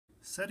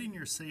Setting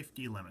your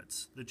safety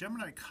limits. The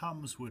Gemini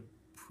comes with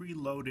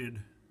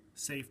preloaded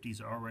safeties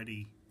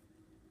already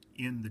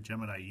in the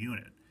Gemini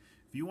unit.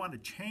 If you want to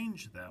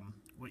change them,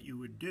 what you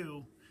would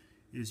do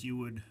is you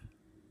would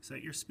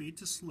set your speed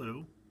to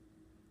slew,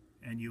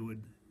 and you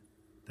would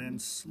then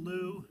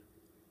slew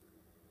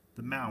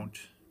the mount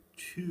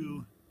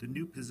to the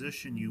new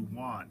position you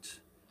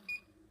want.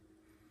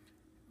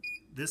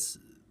 The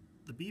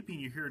beeping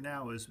you hear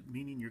now is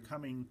meaning you're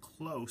coming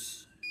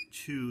close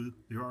to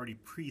the already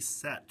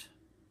preset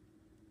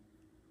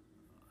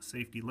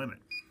safety limit.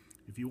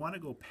 If you want to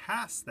go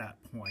past that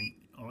point,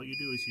 all you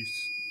do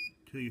is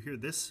till you hear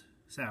this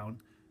sound,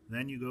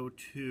 then you go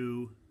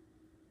to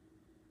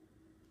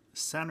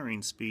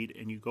centering speed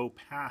and you go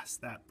past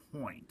that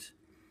point.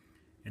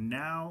 And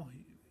now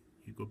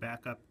you go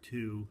back up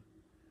to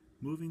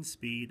moving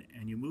speed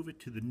and you move it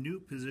to the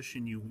new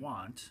position you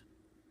want.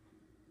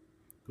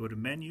 Go to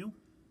menu,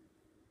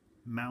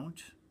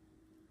 mount,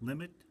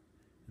 limit,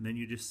 and then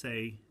you just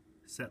say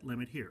set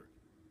limit here.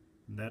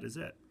 And that is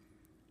it.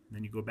 And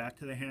then you go back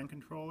to the hand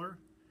controller,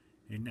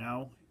 and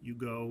now you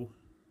go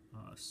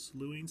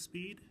slewing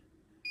speed,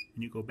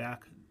 and you go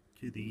back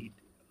to the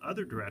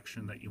other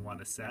direction that you want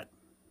to set.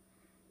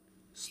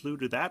 Slew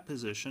to that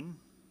position,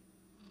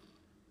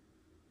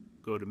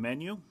 go to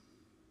menu,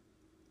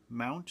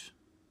 mount,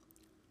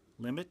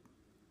 limit,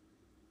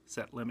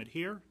 set limit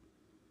here,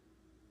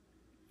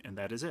 and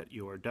that is it.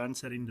 You are done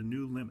setting the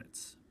new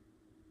limits.